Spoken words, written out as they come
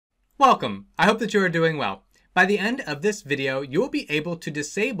Welcome! I hope that you are doing well. By the end of this video, you will be able to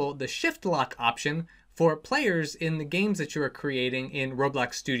disable the shift lock option for players in the games that you are creating in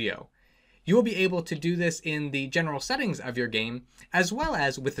Roblox Studio. You will be able to do this in the general settings of your game, as well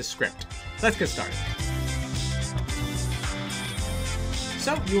as with the script. Let's get started.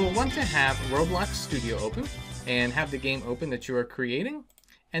 So you will want to have Roblox Studio open and have the game open that you are creating.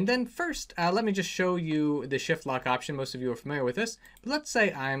 And then first, let me just show you the shift lock option. Most of you are familiar with this. But let's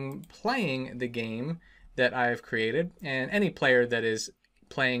say I'm playing the game that I've created, and any player that is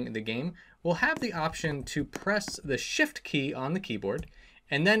playing the game will have the option to press the shift key on the keyboard,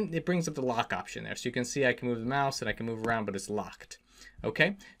 and then it brings up the lock option there. So you can see I can move the mouse and I can move around, but it's locked.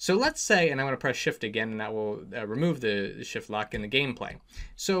 Okay, so let's say, and I'm going to press shift again, and that will remove the shift lock in the gameplay.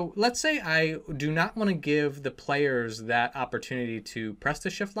 So let's say I do not want to give the players that opportunity to press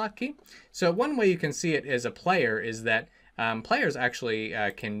the shift lock key. So one way you can see it as a player is that players actually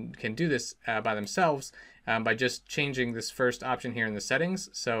can do this by themselves by just changing this first option here in the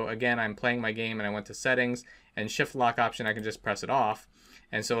settings. So again, I'm playing my game and I went to settings, and shift lock option, I can just press it off.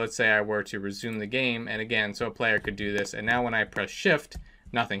 And so let's say I were to resume the game, and again, so a player could do this, and now when I press shift,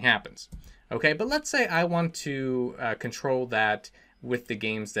 nothing happens. Okay, but let's say I want to control that with the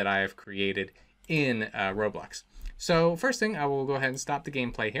games that I have created in Roblox. So first thing, I will go ahead and stop the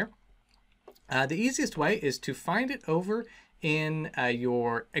gameplay here. The easiest way is to find it over in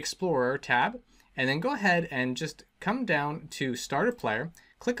your Explorer tab, and then go ahead and just come down to Starter Player,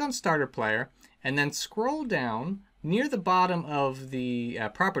 click on Starter Player, and then scroll down near the bottom of the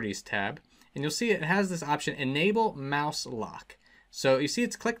Properties tab, and you'll see it has this option, Enable Mouse Lock. So you see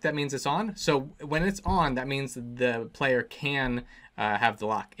it's clicked, that means it's on. So when it's on, that means the player can have the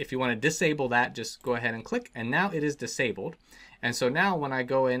lock. If you want to disable that, just go ahead and click, and now it is disabled. And so now when I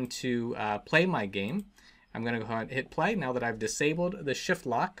go into play my game, I'm going to go ahead and hit play now that I've disabled the shift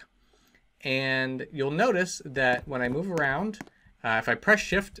lock. And you'll notice that when I move around, if I press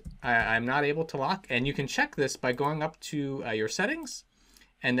shift, I'm not able to lock, and you can check this by going up to your settings,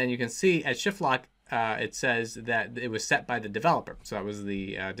 and then you can see at shift lock, it says that it was set by the developer. So that was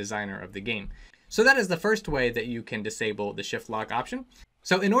the designer of the game. So that is the first way that you can disable the shift lock option.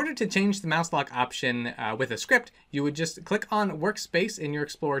 So in order to change the mouse lock option with a script, you would just click on Workspace in your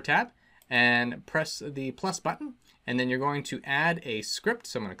Explorer tab and press the plus button, and then you're going to add a script.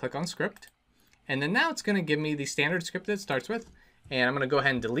 So I'm going to click on script, and then now it's going to give me the standard script that it starts with. And I'm going to go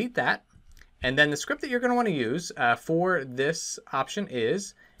ahead and delete that. And then the script that you're going to want to use for this option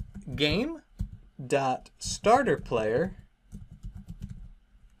is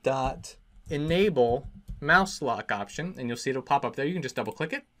game.starterplayer.enable mouse lock option. And you'll see it'll pop up there. You can just double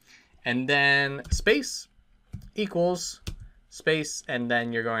click it. And then space equals space, and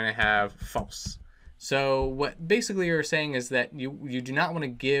then you're going to have false. So what basically you're saying is that you do not want to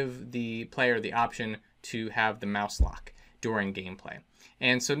give the player the option to have the mouse lock during gameplay.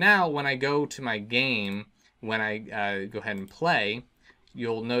 And so now when I go to my game, when I go ahead and play,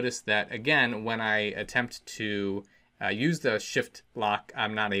 you'll notice that again, when I attempt to use the shift lock,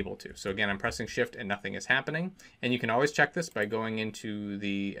 I'm not able to. So again, I'm pressing shift and nothing is happening. And you can always check this by going into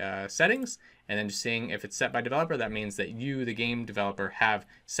the settings and then just seeing if it's set by developer. That means that you, the game developer, have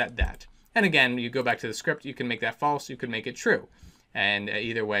set that. And again, you go back to the script, you can make that false, you could make it true. And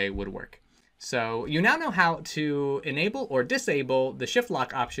either way would work. So you now know how to enable or disable the shift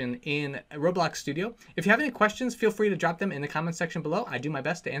lock option in Roblox Studio. If you have any questions, feel free to drop them in the comments section below. I do my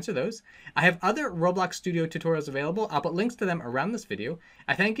best to answer those. I have other Roblox Studio tutorials available. I'll put links to them around this video.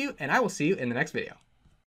 I thank you, and I will see you in the next video.